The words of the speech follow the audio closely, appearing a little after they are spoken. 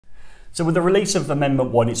So with the release of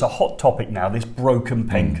Amendment 1, it's a hot topic now, this broken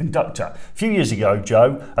pen conductor. A few years ago,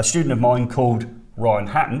 Joe, a student of mine called Ryan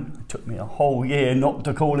Hatton, it took me a whole year not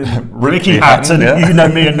to call him Ricky Hatton, yeah. You know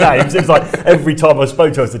me and names. It's like every time I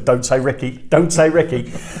spoke to him, I said, don't say Ricky, don't say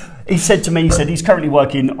Ricky. He said to me, he's currently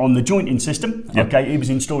working on the jointing system. Yep. Okay, he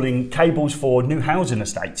was installing cables for new housing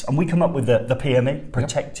estates, and we come up with the PME,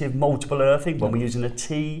 protective multiple earthing, when we're using a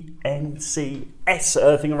TNCS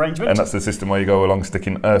earthing arrangement. And that's the system where you go along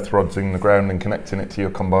sticking earth rods in the ground and connecting it to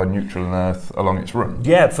your combined neutral and earth along its run.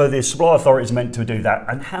 Yeah, for the supply authorities meant to do that.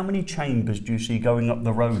 And how many chambers do you see going up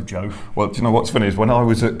the road, Joe? Well, do you know what's funny is when I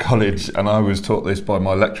was at college, and I was taught this by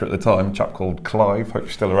my lecturer at the time, a chap called Clive, hope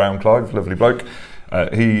you're still around, Clive, lovely bloke.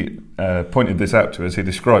 He pointed this out to us, he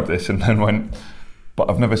described this and then went, but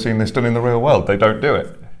I've never seen this done in the real world, they don't do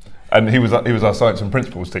it. And he was our science and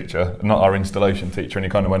principles teacher, not our installation teacher, and he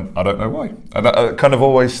kind of went, I don't know why. And that kind of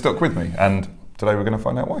always stuck with me, and today we're going to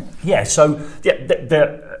find out why. Yeah, so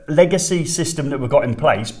the legacy system that we've got in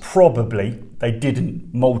place, probably they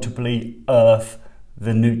didn't multiply earth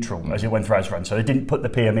the neutral as it went through its run. So they didn't put the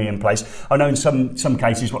PME in place. I know in some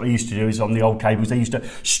cases what they used to do is on the old cables, they used to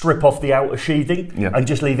strip off the outer sheathing and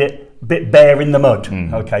just leave it a bit bare in the mud.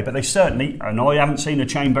 Okay, but they certainly, and I haven't seen a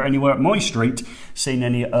chamber anywhere at my street, seen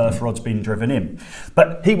any earth rods being driven in.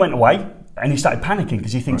 But he went away and he started panicking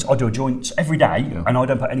because he thinks I do joints every day and I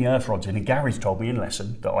don't put any earth rods in. And Gary's told me in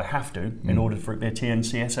lesson that I have to in order for it to be a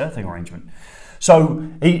TNCS earthing arrangement. So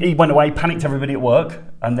he went away, panicked everybody at work,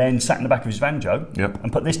 and then sat in the back of his van, Joe,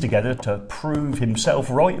 and put this together to prove himself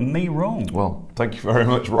right and me wrong. Well, thank you very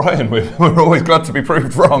much, Ryan. We're always glad to be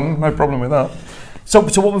proved wrong. No problem with that. So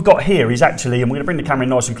what we've got here is actually, and we're going to bring the camera in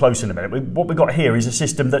nice and close in a minute, what we've got here is a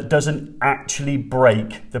system that doesn't actually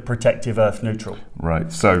break the protective earth neutral. Right,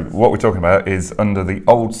 so what we're talking about is under the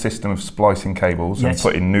old system of splicing cables and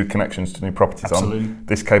putting new connections to new properties on,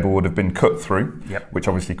 this cable would have been cut through, which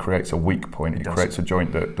obviously creates a weak point, it creates a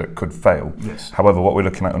joint that could fail. However, what we're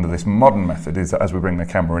looking at under this modern method is that as we bring the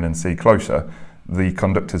camera in and see closer, the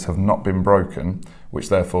conductors have not been broken, which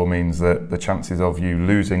therefore means that the chances of you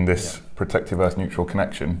losing this protective earth neutral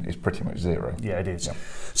connection is pretty much zero. Yeah, it is.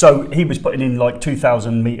 So he was putting in like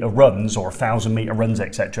 2,000 metre runs or 1,000 metre runs,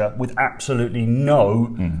 etc., with absolutely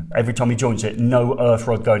no, every time he joins it, no earth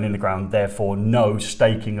rod going in the ground, therefore no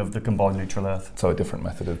staking of the combined neutral earth. So a different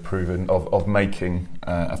method of proving, of making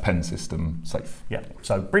a pen system safe. Yeah,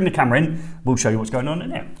 so bring the camera in, we'll show you what's going on in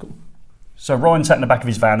there. Cool. So Ryan sat in the back of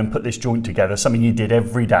his van and put this joint together, something you did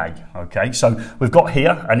every day, okay? So we've got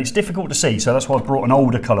here, and it's difficult to see, so that's why I've brought an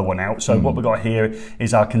older colour one out. So what we've got here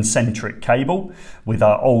is our concentric cable with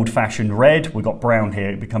our old-fashioned red. We've got brown here.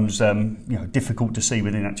 It becomes difficult to see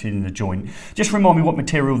within actually in the joint. Just remind me what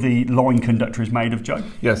material the line conductor is made of, Joe?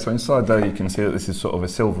 Yeah, so inside there you can see that this is sort of a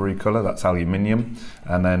silvery colour, that's aluminium,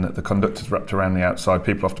 and then the conductor's wrapped around the outside.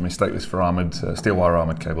 People often mistake this for armoured, steel wire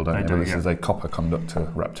armoured cable, don't they? This is a copper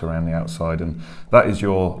conductor wrapped around the outside. And that is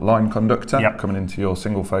your line conductor coming into your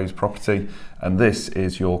single phase property, and this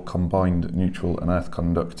is your combined neutral and earth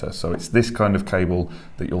conductor. So it's this kind of cable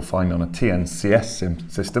that you'll find on a TNCS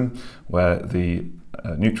system where the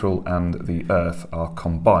neutral and the earth are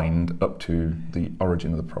combined up to the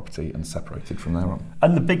origin of the property and separated from there on.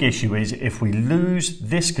 And the big issue is if we lose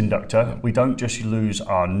this conductor, we don't just lose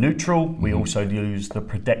our neutral, we also lose the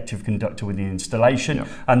protective conductor with the installation.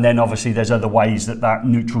 And then obviously there's other ways that that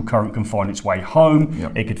neutral current can find its way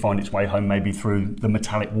home. It could find its way home maybe through the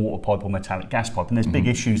metallic water pipe or metallic gas pipe. And there's big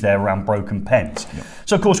issues there around broken pens.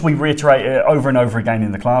 So of course we reiterate it over and over again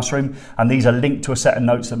in the classroom, and these are linked to a set of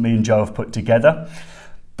notes that me and Joe have put together.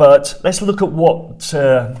 But let's look at what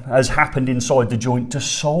has happened inside the joint to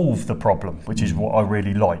solve the problem, which is what I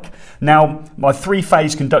really like. Now, my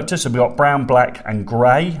three-phase conductors, so we've got brown, black and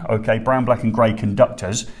grey, okay, brown, black and grey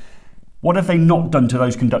conductors. What have they not done to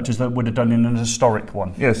those conductors that would have done in an historic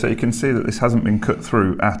one? Yeah, so you can see that this hasn't been cut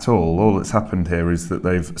through at all. All that's happened here is that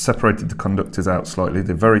they've separated the conductors out slightly.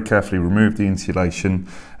 They've very carefully removed the insulation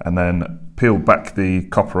and then peeled back the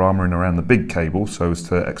copper armouring around the big cable so as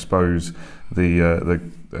to expose the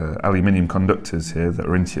aluminium conductors here that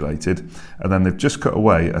are insulated, and then they've just cut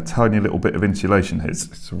away a tiny little bit of insulation here.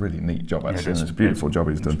 It's a really neat job actually, it's a beautiful job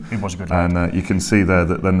he's done. It was a good and you can see there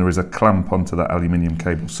that then there is a clamp onto that aluminium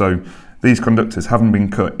cable. So these conductors haven't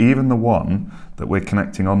been cut. Even the one that we're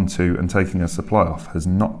connecting onto and taking a supply off has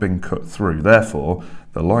not been cut through. Therefore,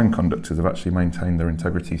 the line conductors have actually maintained their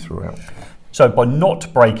integrity throughout. So by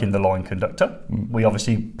not breaking the line conductor, we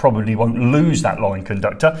obviously probably won't lose that line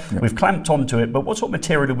conductor. Yep. We've clamped onto it, but what sort of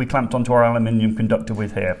material have we clamped onto our aluminium conductor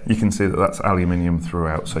with here? You can see that that's aluminium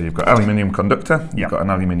throughout. So you've got aluminium conductor, you've got an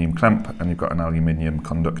aluminium clamp, and you've got an aluminium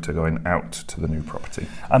conductor going out to the new property.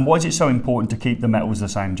 And why is it so important to keep the metals the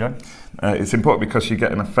same, Joe? It's important because you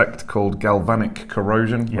get an effect called galvanic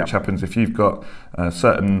corrosion, which happens if you've got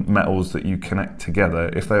certain metals that you connect together.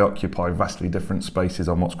 If they occupy vastly different spaces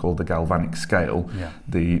on what's called the galvanic scale,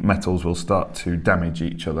 the metals will start to damage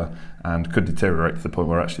each other and could deteriorate to the point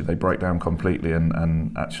where actually they break down completely,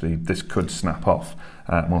 and actually this could snap off.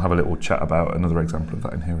 We'll have a little chat about another example of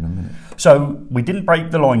that in here in a minute. So we didn't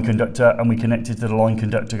break the line conductor and we connected to the line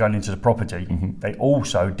conductor going into the property. They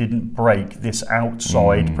also didn't break this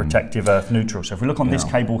outside protective earth neutral. So if we look on this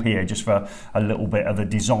cable here, just for a little bit of the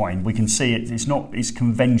design, we can see it's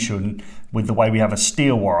convention with the way we have a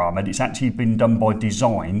steel wire armoured. It's actually been done by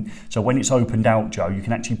design. So when it's opened out, Joe, you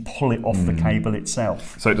can actually pull it off the cable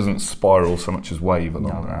itself. So it doesn't spiral so much as wave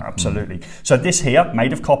along there. Absolutely. So this here,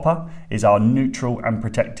 made of copper, is our neutral and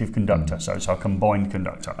protective conductor. So it's our combined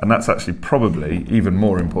conductor. And that's actually probably even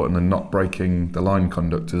more important than not breaking the line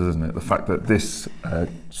conductors, isn't it? The fact that this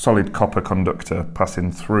solid copper conductor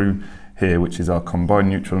passing through here, which is our combined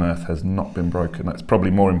neutral and earth, has not been broken. That's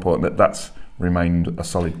probably more important that that's remained a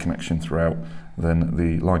solid connection throughout than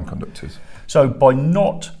the line conductors. So by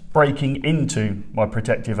not breaking into my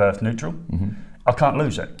protective earth neutral, I can't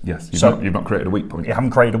lose it. Yes, you've not created a weak point. You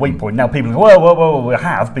haven't created a weak point. Now people go, well, we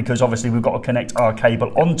have, because obviously we've got to connect our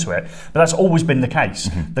cable onto it. But that's always been the case.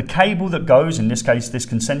 The cable that goes, in this case, this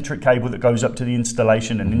concentric cable that goes up to the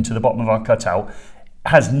installation and into the bottom of our cutout,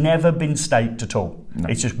 has never been staked at all. No.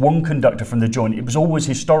 It's just one conductor from the joint. It was always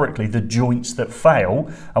historically the joints that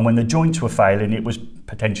fail, and when the joints were failing, it was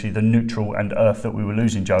potentially the neutral and earth that we were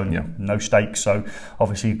losing, Joe. No stakes, so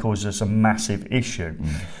obviously it caused us a massive issue.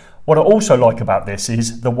 What I also like about this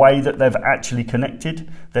is the way that they've actually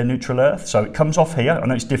connected their neutral earth. So it comes off here. I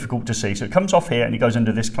know it's difficult to see. So it comes off here and it goes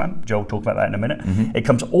under this clamp. Joe will talk about that in a minute. It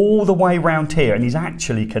comes all the way around here and is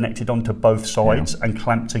actually connected onto both sides and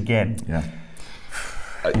clamped again.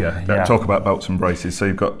 Talk about belts and braces. So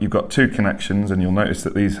you've got two connections, and you'll notice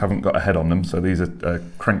that these haven't got a head on them. So these are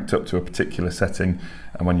cranked up to a particular setting,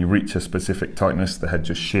 and when you reach a specific tightness, the head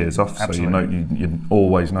just shears off. Absolutely. So you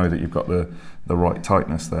always know that you've got the right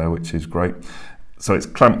tightness there, which is great. So it's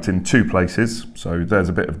clamped in two places, so there's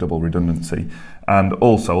a bit of double redundancy. And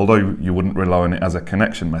also, although you wouldn't rely on it as a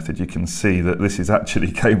connection method, you can see that this is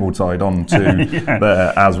actually cable tied onto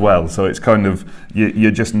there as well. So it's kind of,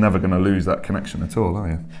 you're just never going to lose that connection at all, are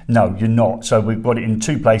you? No, you're not. So we've got it in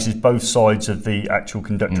two places, both sides of the actual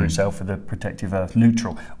conductor itself for the protective earth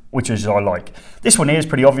neutral, which is I like. This one here is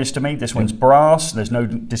pretty obvious to me. This one's brass. There's no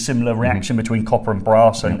dissimilar reaction between copper and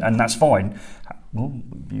brass, and that's fine. Well,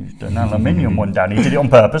 we used an aluminium one, Danny. He did it on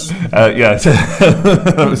purpose.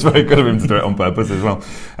 It was very good of him to do it on purpose as well.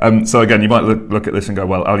 So again, you might look at this and go,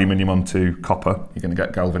 well, aluminium onto copper, you're going to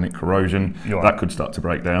get galvanic corrosion. That could start to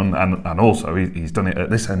break down. And also, he's done it at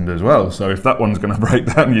this end as well. So if that one's going to break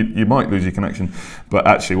down, you might lose your connection. But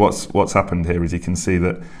actually, what's happened here is you can see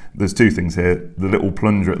that there's two things here. The little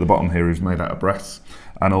plunger at the bottom here is made out of brass.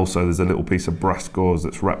 And also there's a little piece of brass gauze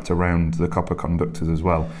that's wrapped around the copper conductors as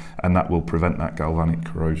well, and that will prevent that galvanic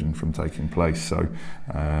corrosion from taking place. So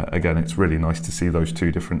again, it's really nice to see those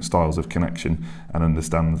two different styles of connection and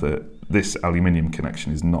understand that this aluminium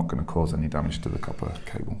connection is not going to cause any damage to the copper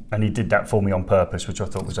cable. And he did that for me on purpose, which I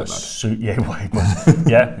thought was even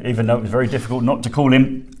though it was very difficult not to call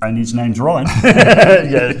him, and his name's Ryan.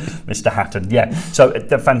 Mr. Hatton. So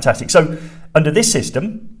they're fantastic. So under this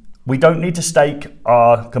system, we don't need to stake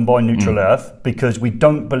our combined neutral earth because we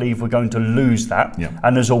don't believe we're going to lose that.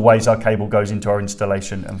 And as always, our cable goes into our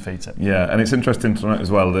installation and feeds it. And it's interesting to note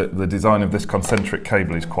as well that the design of this concentric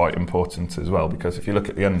cable is quite important as well, because if you look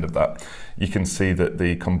at the end of that, you can see that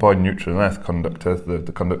the combined neutral and earth conductor,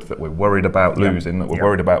 the conductor that we're worried about losing, that we're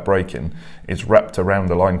worried about breaking, is wrapped around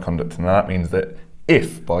the line conductor. Now that means that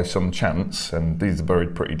if by some chance, and these are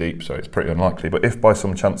buried pretty deep, so it's pretty unlikely, but if by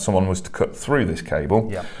some chance someone was to cut through this cable,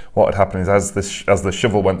 what would happen is as the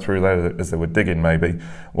shovel went through there, as they were digging maybe,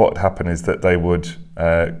 what would happen is that they would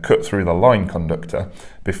cut through the line conductor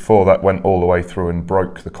before that went all the way through and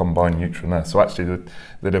broke the combined neutral and earth. So actually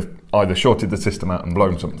they'd have either shorted the system out and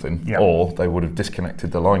blown something, or they would have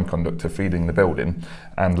disconnected the line conductor feeding the building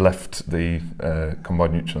and left the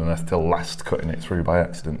combined neutral and earth till last, cutting it through by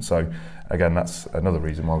accident. So again, that's another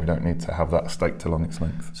reason why we don't need to have that staked along its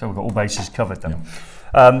length. So we've got all bases covered then.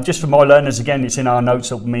 Yeah. Just for my learners, again, it's in our notes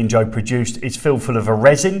that me and Joe produced. It's filled full of a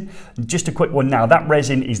resin. Just a quick one now. That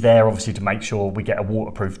resin is there obviously to make sure we get a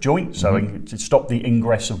waterproof joint, so to stop the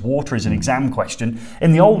ingress of water is an exam question.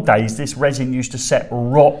 In the old days, this resin used to set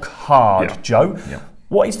rock hard, Joe. Yeah.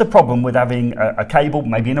 What is the problem with having a cable,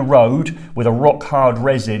 maybe in a road, with a rock hard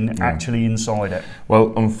resin actually inside it?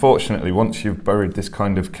 Well, unfortunately, once you've buried this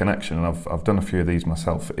kind of connection, and I've done a few of these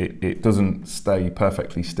myself, it doesn't stay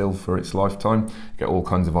perfectly still for its lifetime. You get all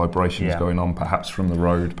kinds of vibrations going on, perhaps from the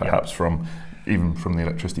road, perhaps from even from the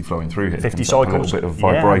electricity flowing through here. 50 cycles. A little bit of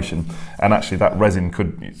vibration. And actually that resin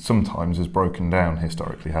could sometimes has broken down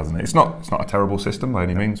historically, hasn't it? It's not a terrible system by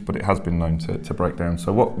any means, but it has been known to break down.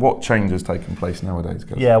 So what change has taken place nowadays,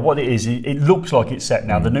 guys? Yeah, what it is, it looks like it's set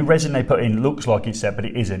now. The new resin they put in looks like it's set, but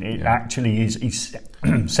it isn't. It actually is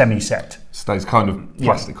semi-set. Stays kind of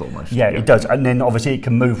plastic almost. Yeah, it does. And then obviously it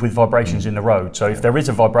can move with vibrations in the road. So if there is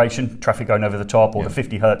a vibration, traffic going over the top, or the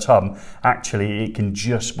 50 hertz hum, actually it can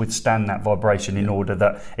just withstand that vibration in order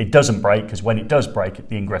that it doesn't break, because when it does break,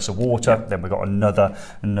 the ingress of water, then we've got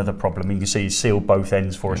another problem. And you can see it's sealed both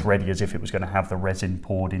ends for us, ready as if it was going to have the resin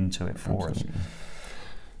poured into it for us.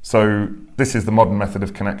 So this is the modern method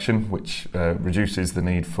of connection, which reduces the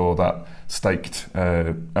need for that staked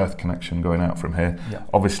earth connection going out from here.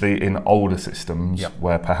 Obviously in older systems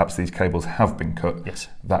where perhaps these cables have been cut,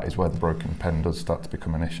 that is where the broken pen does start to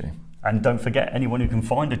become an issue. And don't forget, anyone who can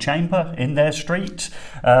find a chamber in their street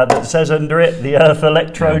that says under it, the earth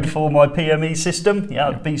electrode for my PME system,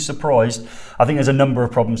 I'd be surprised. I think there's a number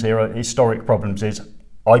of problems here. Historic problems is,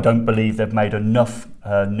 I don't believe they've made enough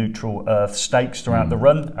neutral earth stakes throughout the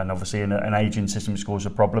run, and obviously in an aging system it's caused a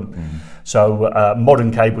problem. So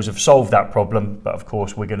modern cables have solved that problem, but of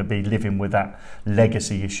course we're going to be living with that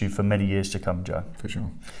legacy issue for many years to come, Joe. For sure.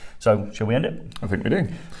 So shall we end it? I think we do.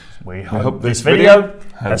 We hope this video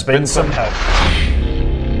has been some help.